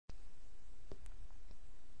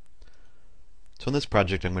So in this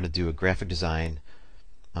project I'm going to do a graphic design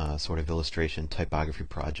sort of illustration typography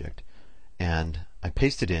project, and I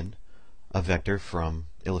pasted in a vector from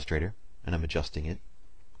Illustrator and I'm adjusting it,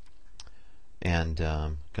 and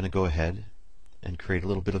I'm going to go ahead and create a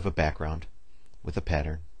little bit of a background with a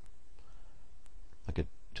pattern, like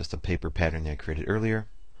just a paper pattern that I created earlier.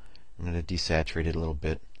 I'm going to desaturate it a little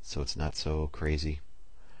bit so it's not so crazy.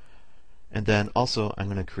 And then also I'm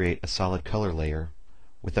going to create a solid color layer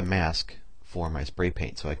with a mask for my spray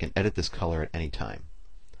paint so I can edit this color at any time.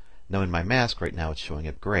 Now in my mask right now it's showing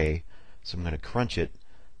up gray, so I'm going to crunch it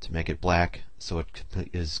to make it black so it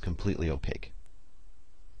is completely opaque.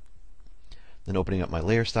 Then opening up my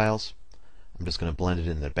layer styles, I'm just going to blend it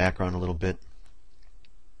in the background a little bit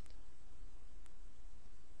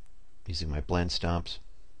using my blend stomps,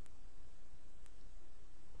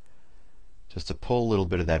 just to pull a little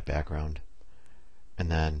bit of that background,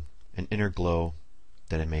 and then an inner glow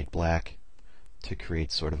that I made black to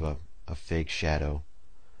create sort of a fake shadow,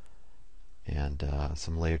 and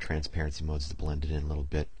some layer transparency modes to blend it in a little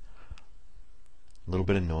bit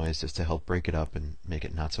of noise just to help break it up and make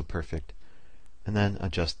it not so perfect, and then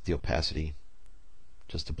adjust the opacity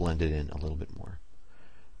just to blend it in a little bit more.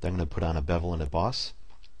 Then I'm going to put on a bevel and a boss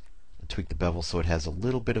and tweak the bevel so it has a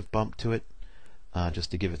little bit of bump to it, just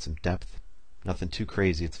to give it some depth. Nothing too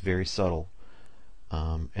crazy, it's very subtle.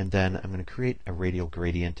 And then I'm going to create a radial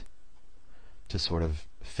gradient to sort of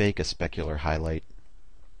fake a specular highlight,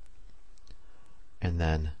 and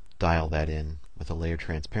then dial that in with a layer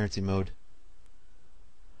transparency mode,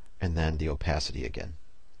 and then the opacity again.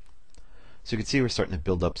 So you can see we're starting to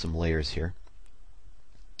build up some layers here,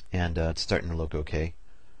 and it's starting to look okay.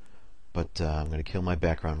 But I'm going to kill my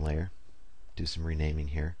background layer, do some renaming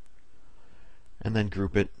here, and then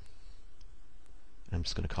group it. I'm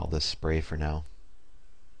just going to call this spray for now.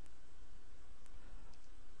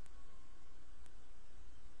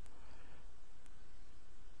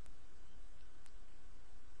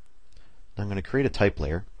 I'm going to create a type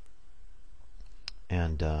layer,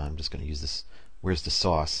 and I'm just going to use this "where's the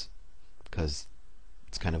sauce" because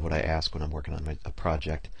it's kind of what I ask when I'm working on a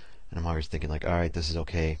project, and I'm always thinking like, alright, this is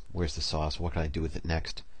okay, where's the sauce, what can I do with it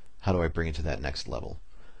next, how do I bring it to that next level?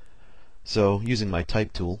 So using my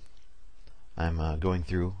type tool, I'm going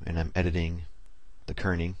through and I'm editing the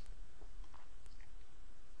kerning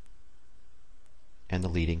and the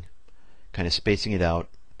leading, kind of spacing it out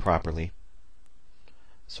properly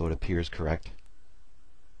so it appears correct,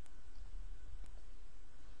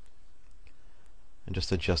 and just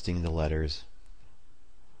adjusting the letters,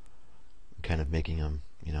 kind of making them,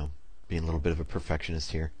 being a little bit of a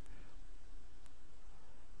perfectionist here,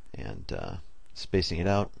 and spacing it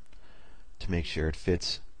out to make sure it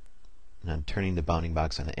fits. And I'm turning the bounding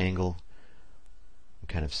box on an angle and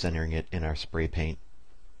kind of centering it in our spray paint,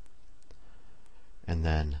 and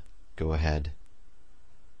then go ahead,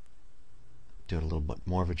 do a little bit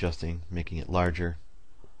more of adjusting, making it larger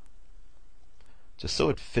just so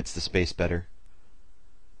it fits the space better,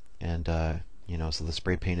 and so the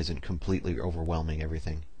spray paint isn't completely overwhelming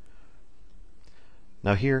everything.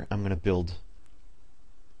 Now here I'm going to build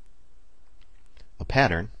a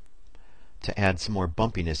pattern to add some more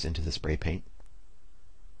bumpiness into the spray paint,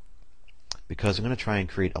 because I'm going to try and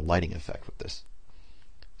create a lighting effect with this.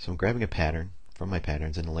 So I'm grabbing a pattern from my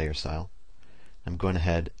patterns in the layer style. I'm going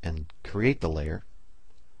ahead and create the layer.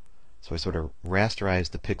 So I sort of rasterize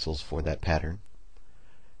the pixels for that pattern,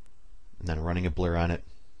 and then running a blur on it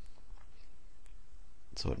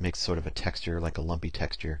so it makes sort of a texture, like a lumpy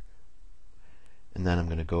texture. And then I'm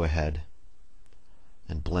going to go ahead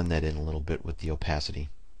and blend that in a little bit with the opacity,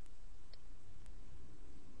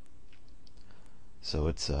 so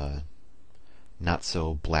it's not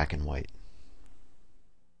so black and white.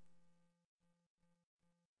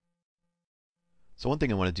 So one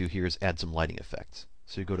thing I want to do here is add some lighting effects.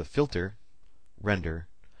 So you go to Filter, Render,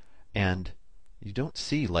 and you don't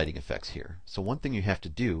see lighting effects here. So one thing you have to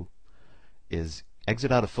do is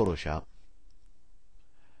exit out of Photoshop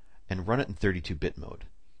and run it in 32-bit mode,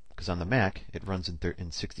 because on the Mac it runs in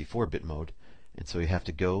 64-bit mode, and so you have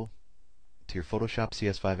to go to your Photoshop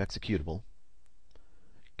CS5 executable,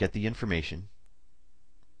 get the information,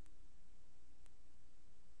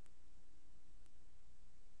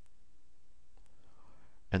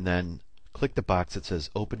 and then click the box that says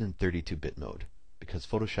Open in 32-bit mode. Because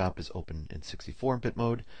Photoshop is open in 64-bit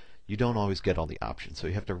mode, you don't always get all the options, so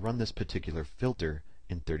you have to run this particular filter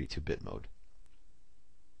in 32-bit mode.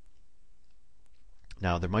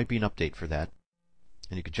 Now there might be an update for that,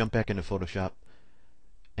 and you could jump back into Photoshop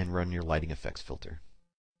and run your lighting effects filter.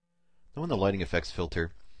 Now in the lighting effects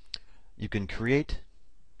filter, you can create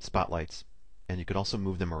spotlights, and you can also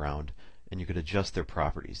move them around. and you could adjust their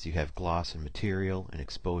properties. You have gloss and material and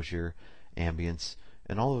exposure, ambience,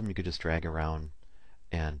 and all of them you could just drag around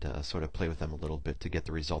and sort of play with them a little bit to get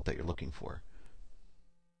the result that you're looking for.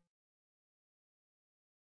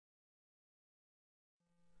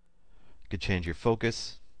 You could change your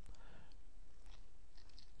focus,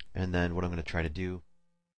 and then what I'm going to try to do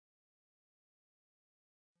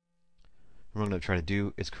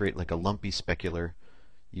is create like a lumpy specular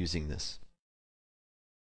using this.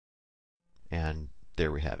 And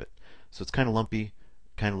there we have it. So it's kind of lumpy,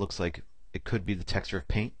 kind of looks like it could be the texture of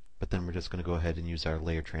paint, but then we're just going to go ahead and use our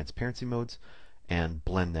layer transparency modes and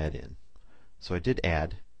blend that in. So I did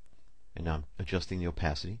add, and now I'm adjusting the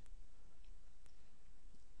opacity,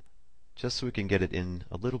 just so we can get it in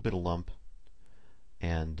a little bit of lump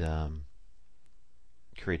and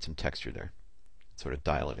create some texture there. Sort of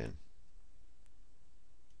dial it in.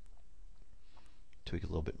 Tweak it a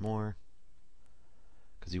little bit more,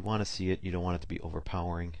 because you want to see it, you don't want it to be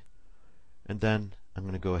overpowering. And then I'm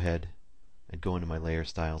going to go ahead and go into my layer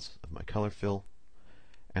styles of my color fill.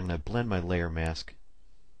 I'm going to blend my layer mask.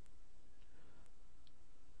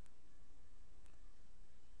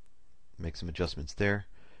 Make some adjustments there.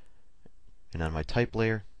 And on my type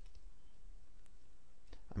layer,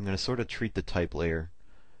 I'm going to sort of treat the type layer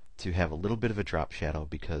to have a little bit of a drop shadow,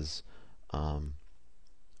 because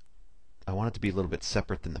I want it to be a little bit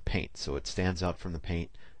separate than the paint, so it stands out from the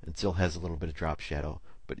paint and still has a little bit of drop shadow.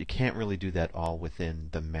 But you can't really do that all within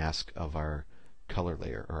the mask of our color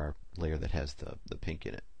layer, or our layer that has the pink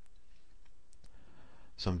in it.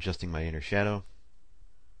 So I'm adjusting my inner shadow,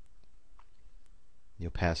 the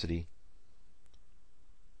opacity,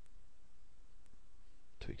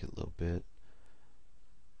 tweak it a little bit,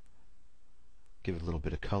 give it a little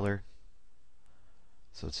bit of color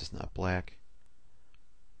so it's just not black.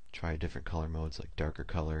 Try different color modes like darker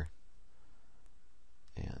color,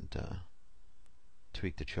 and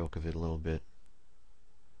tweak the choke of it a little bit,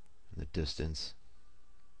 and the distance.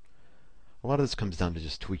 A lot of this comes down to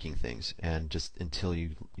just tweaking things, and just until you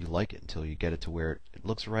like it, until you get it to where it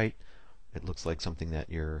looks right, it looks like something that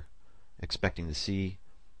you're expecting to see,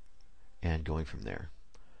 and going from there.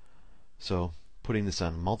 So putting this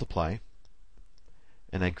on multiply,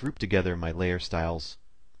 and I group together my layer styles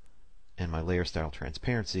and my layer style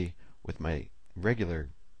transparency with my regular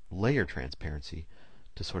layer transparency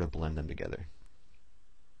to sort of blend them together.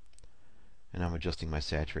 And I'm adjusting my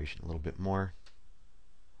saturation a little bit more,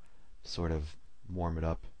 sort of warm it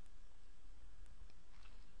up,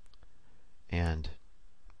 and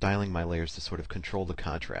dialing my layers to sort of control the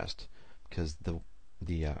contrast, because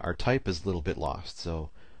our type is a little bit lost,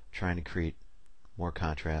 so trying to create more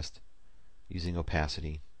contrast using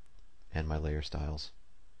opacity and my layer styles,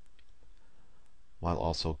 while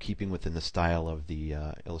also keeping within the style of the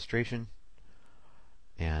illustration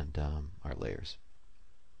and our layers.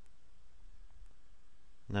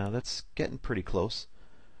 Now that's getting pretty close.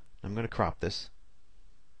 I'm going to crop this.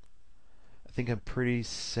 I think I'm pretty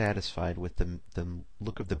satisfied with the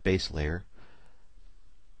look of the base layer,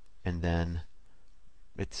 and then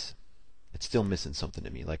it's still missing something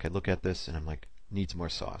to me. Like, I look at this and I'm like, needs more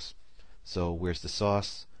sauce. So where's the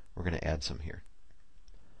sauce? We're going to add some here.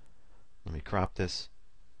 Let me crop this,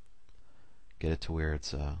 get it to where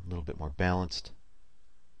it's a little bit more balanced.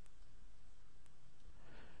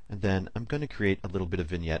 And then I'm going to create a little bit of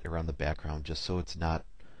vignette around the background, just so it's not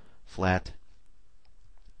flat.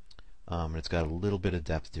 And it's got a little bit of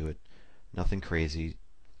depth to it. Nothing crazy.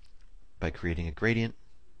 By creating a gradient,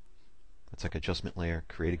 it's like adjustment layer,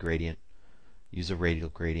 create a gradient, use a radial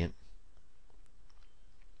gradient,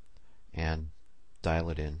 and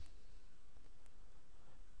dial it in.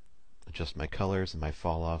 Adjust my colors and my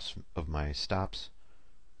fall offs of my stops.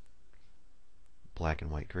 Black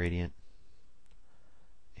and white gradient,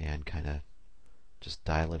 and kind of just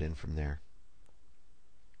dial it in from there.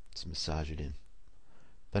 Just massage it in.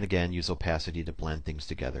 Then again, use opacity to blend things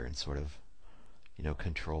together and sort of,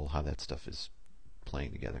 control how that stuff is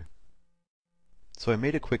playing together. So I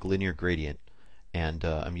made a quick linear gradient, and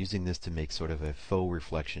I'm using this to make sort of a faux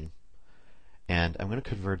reflection. And I'm going to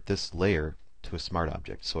convert this layer to a smart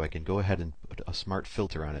object, so I can go ahead and put a smart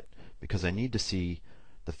filter on it, because I need to see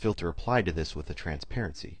the filter applied to this with the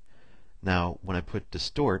transparency. Now, when I put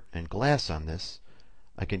distort and glass on this,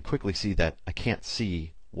 I can quickly see that I can't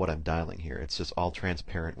see what I'm dialing here. It's just all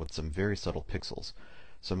transparent with some very subtle pixels.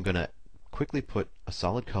 So I'm going to quickly put a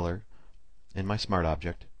solid color in my smart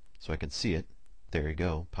object so I can see it. There you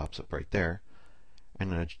go, pops up right there. I'm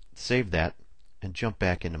going to save that and jump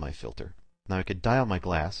back into my filter. Now I could dial my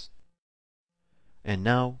glass, and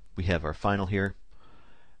now we have our final here,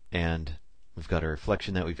 and we've got a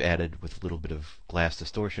reflection that we've added with a little bit of glass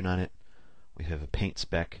distortion on it. We have a paint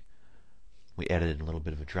spec. We added in a little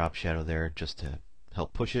bit of a drop shadow there just to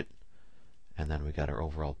help push it. And then we got our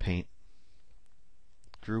overall paint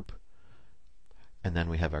group. And then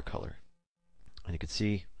we have our color. And you can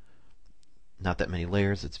see not that many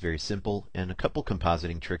layers. It's very simple, and a couple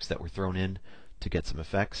compositing tricks that were thrown in to get some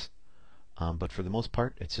effects. But for the most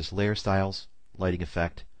part, it's just layer styles, lighting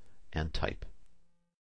effect, and type.